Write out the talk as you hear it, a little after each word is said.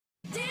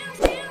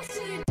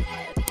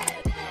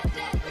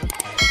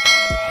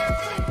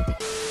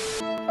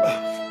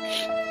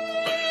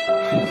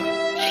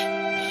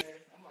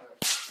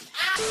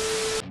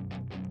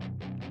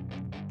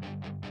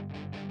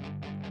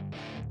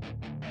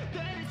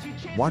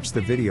Watch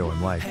the video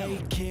and like.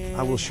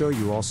 I will show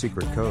you all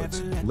secret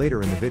codes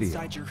later in the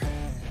video.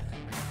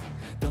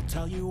 They'll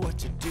tell you what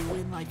to do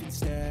in life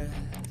instead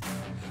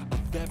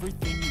of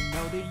everything you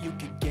know that you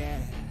could get.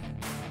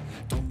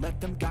 Don't let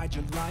them guide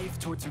your life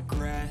towards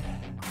regret.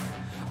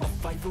 I'll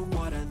fight for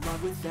what I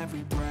love with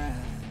every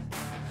breath.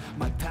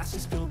 My past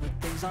is filled with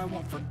things I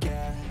won't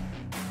forget.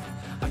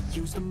 I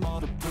use them all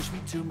to push me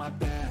to my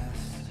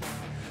best.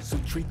 So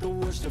treat the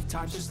worst of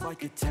times just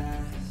like a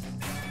test.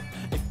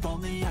 If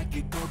only I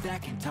could go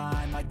back in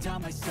time, I'd tell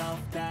myself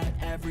that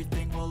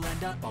everything will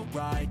end up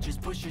alright.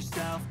 Just push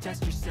yourself,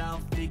 test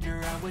yourself,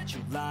 figure out what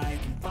you like,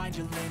 and find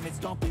your limits,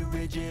 don't be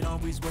rigid,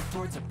 always work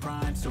towards a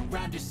prime.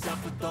 Surround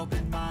yourself with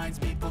open minds,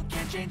 people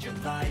can change your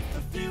life.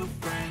 A few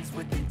friends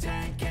with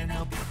intent can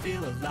help you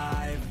feel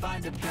alive.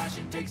 Find a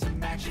passion, take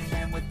some action,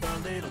 and with a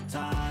little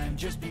time,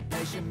 just be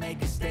patient,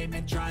 make a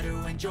statement, try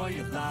to enjoy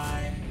your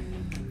life.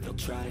 They'll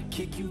try to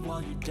kick you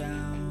while you're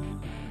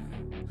down.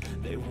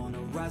 They wanna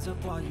rise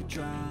up while you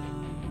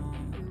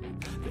drown.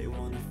 They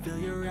wanna fill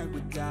your head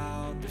with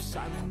doubt. They're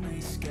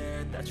silently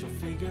scared that you'll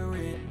figure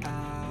it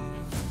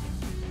out.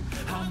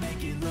 I'll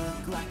make it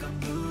look like I'm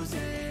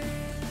losing,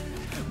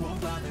 won't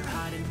bother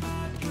hiding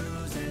my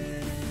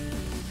bruises.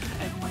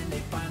 And when they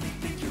finally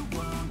think you're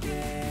wounded,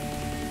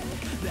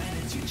 then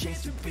it's your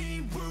chance to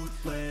be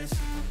ruthless.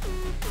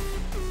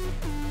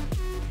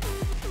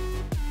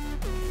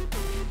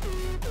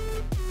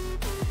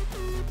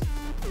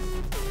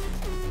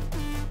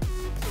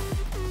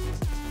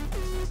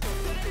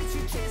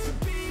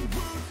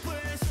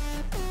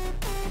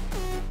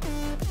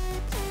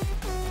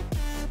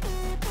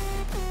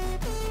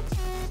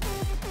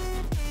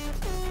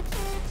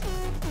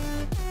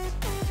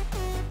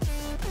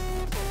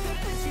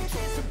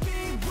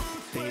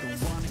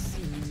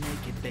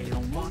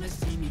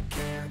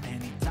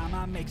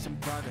 Make some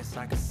progress,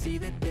 I can see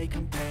that they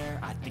compare.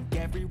 I think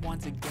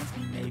everyone's against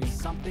me, maybe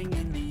something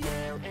in the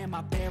air. Am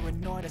I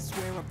paranoid? I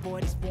swear a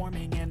void is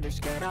forming and they're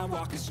scared. I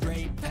walk a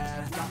straight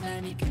path, not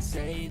many can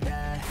say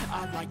that.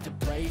 I like to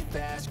play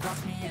fast,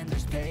 cross me and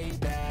there's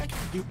payback.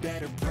 You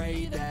better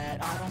pray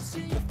that I don't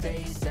see your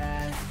face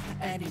at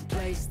any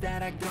place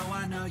that I go.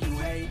 I know you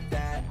hate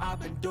that. I've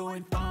been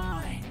doing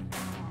fine,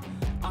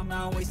 I'm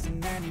not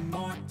wasting any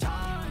more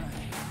time.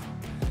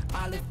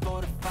 I live for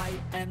the fight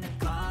and the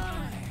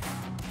climb.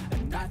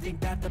 And I think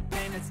that the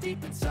pain that's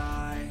deep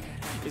inside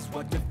is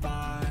what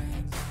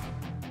defines.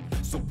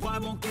 So I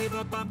won't give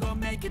up, I'm gonna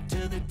make it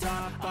to the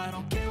top. I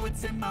don't care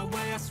what's in my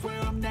way, I swear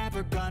I'm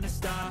never gonna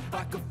stop.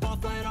 I could fall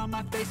flat on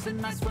my face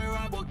and I swear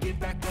I will get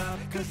back up.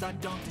 Cause I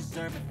don't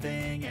deserve a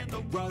thing and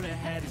the road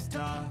ahead is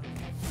tough.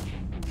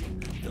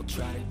 They'll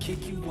try to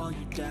kick you while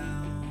you're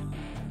down.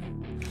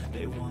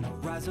 They wanna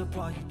rise up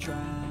while you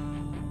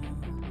drown.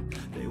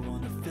 They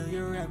wanna fill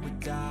your head with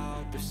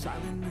doubt. They're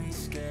silently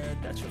scared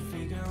that you'll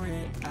figure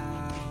it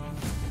out.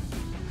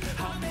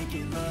 I'll make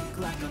it look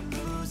like I'm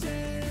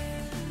losing,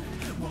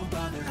 won't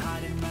bother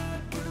hiding my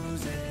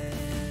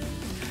bruises.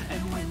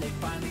 And when they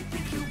finally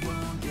think you're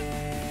wounded,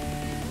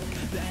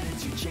 then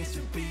it's your chance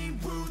to be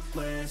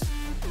ruthless.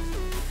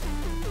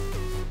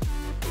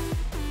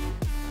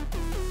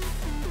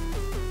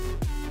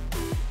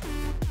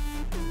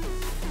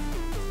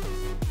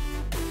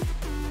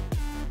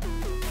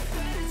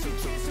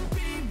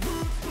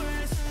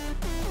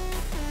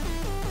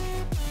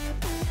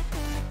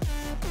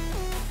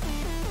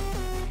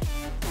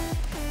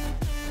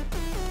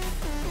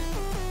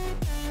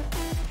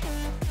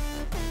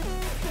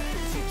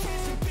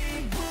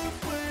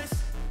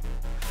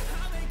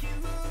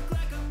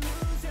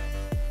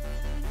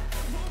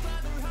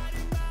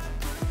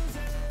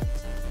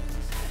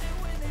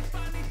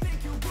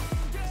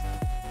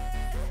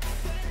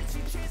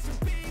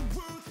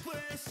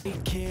 Hey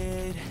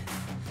kid,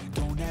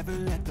 don't ever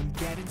let them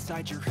get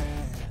inside your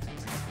head.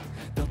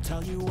 They'll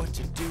tell you what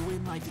to do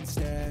in life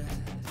instead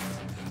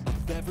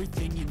of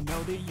everything you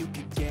know that you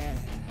could get.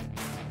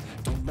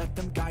 Don't let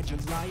them guide your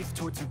life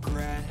towards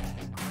regret.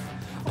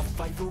 I'll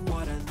fight for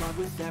what I love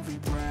with every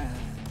breath.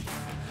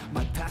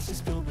 My past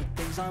is filled with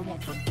things I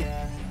won't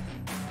forget.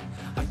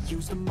 I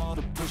use them all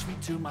to push me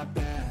to my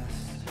best.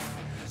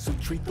 So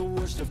treat the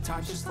worst of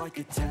times just like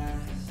a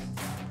test.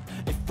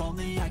 If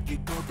only I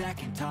could go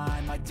back in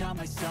time, I'd tell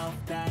myself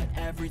that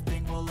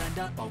everything will end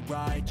up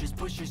alright. Just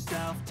push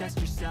yourself, test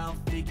yourself,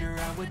 figure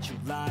out what you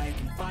like,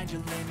 and find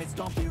your limits,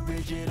 don't be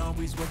rigid,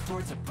 always work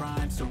towards a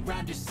prime.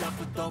 Surround yourself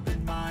with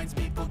open minds,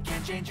 people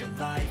can change your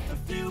life. A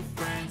few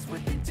friends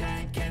with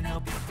intent can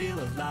help you feel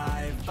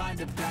alive. Find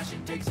a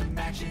passion, take some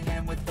action,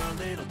 and with a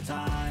little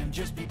time,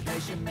 just be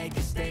patient, make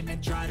a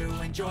statement, try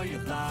to enjoy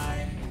your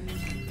life.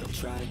 They'll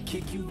try to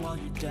kick you while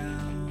you're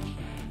down.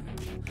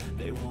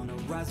 They wanna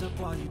rise up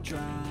while you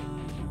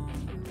drown.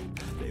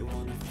 They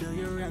wanna fill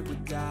your head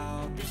with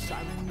doubt. They're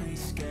silently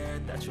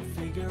scared that you'll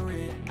figure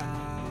it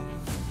out.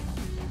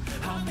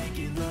 I'll make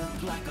it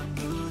look like I'm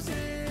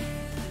losing,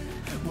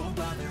 won't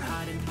bother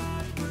hiding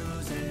my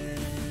bruises.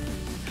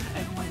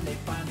 And when they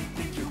finally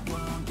think you're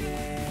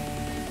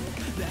wounded,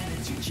 then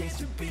it's your chance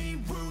to be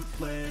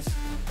ruthless.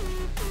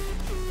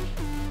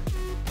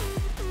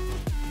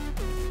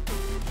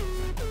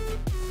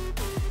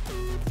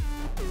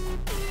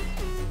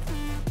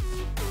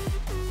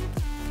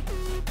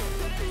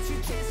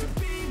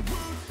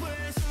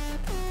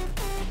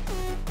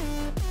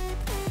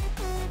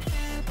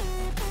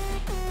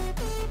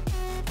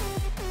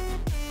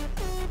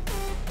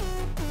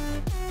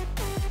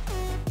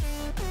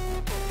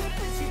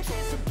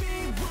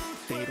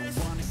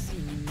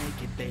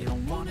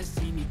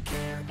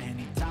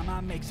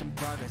 some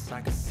progress,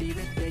 I can see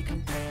that they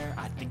compare.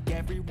 I think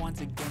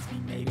everyone's against me,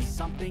 maybe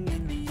something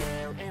in the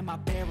air. Am I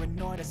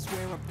paranoid? I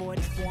swear a void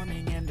is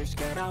forming and they're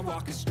scared. I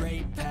walk a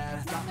straight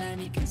path, not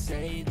many can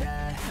say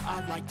that.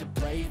 I like to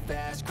play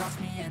fast, cross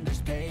me and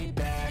there's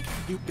payback.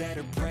 You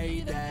better pray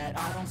that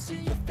I don't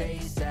see your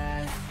face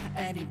at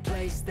any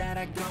place that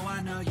I go.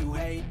 I know you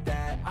hate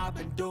that. I've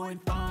been doing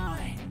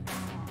fine,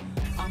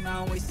 I'm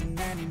not wasting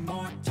any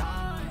more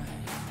time.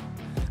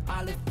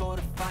 I live for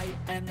the fight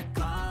and the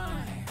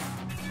climb,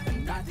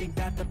 and I think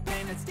that the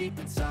pain that's deep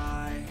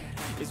inside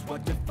is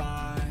what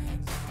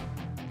defines.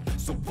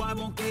 So I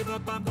won't give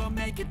up, I'm gonna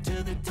make it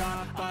to the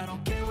top. I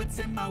don't care what's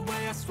in my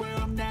way, I swear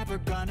I'm never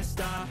gonna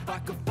stop. I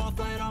could fall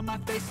flat on my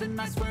face and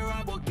I swear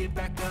I will get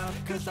back up,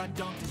 cause I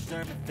don't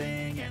deserve a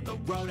thing and the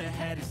road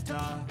ahead is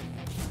tough.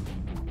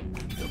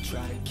 They'll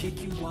try to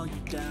kick you while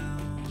you're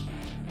down,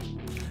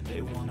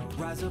 they wanna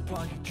rise up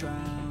while you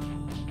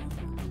drown.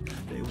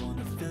 They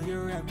wanna fill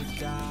your head with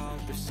doubt,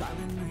 they're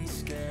silently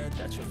scared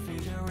that you'll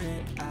figure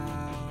it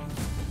out.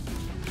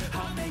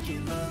 I'll make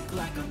it look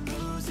like I'm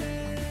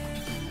losing,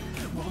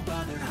 won't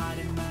bother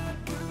hiding my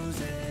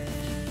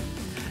bruises.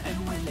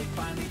 And when they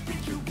finally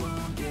think you're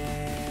wounded,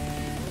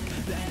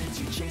 then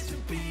it's your chance to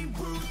be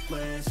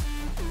ruthless.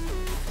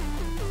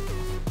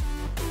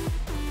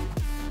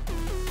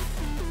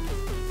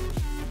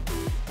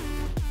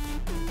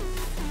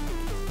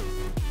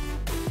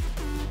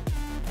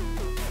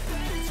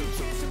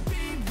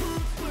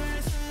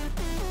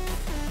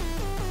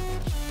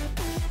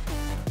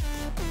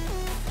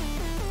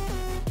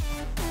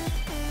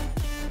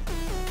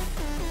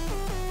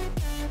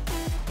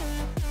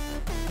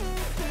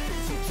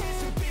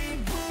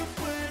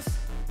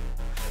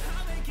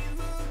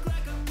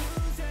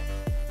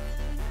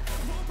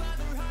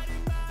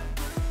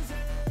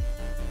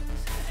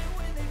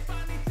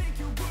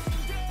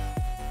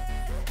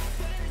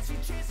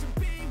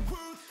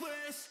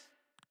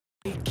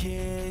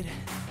 Kid,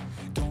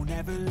 don't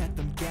ever let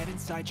them get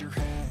inside your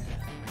head.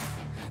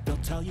 They'll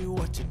tell you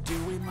what to do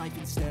in life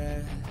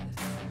instead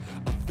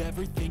of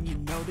everything you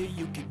know that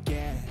you could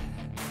get.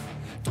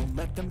 Don't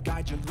let them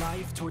guide your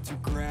life towards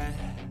regret.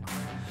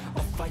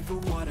 I'll fight for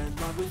what I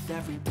love with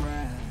every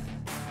breath.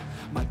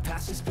 My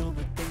past is filled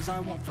with things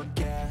I won't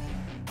forget.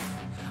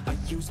 I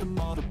use them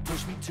all to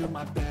push me to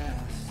my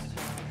best.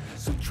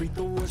 So treat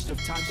the worst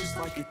of times just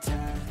like a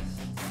test.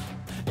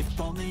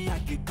 If only I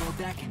could go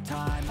back in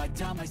time, I'd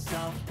tell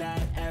myself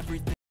that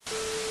everything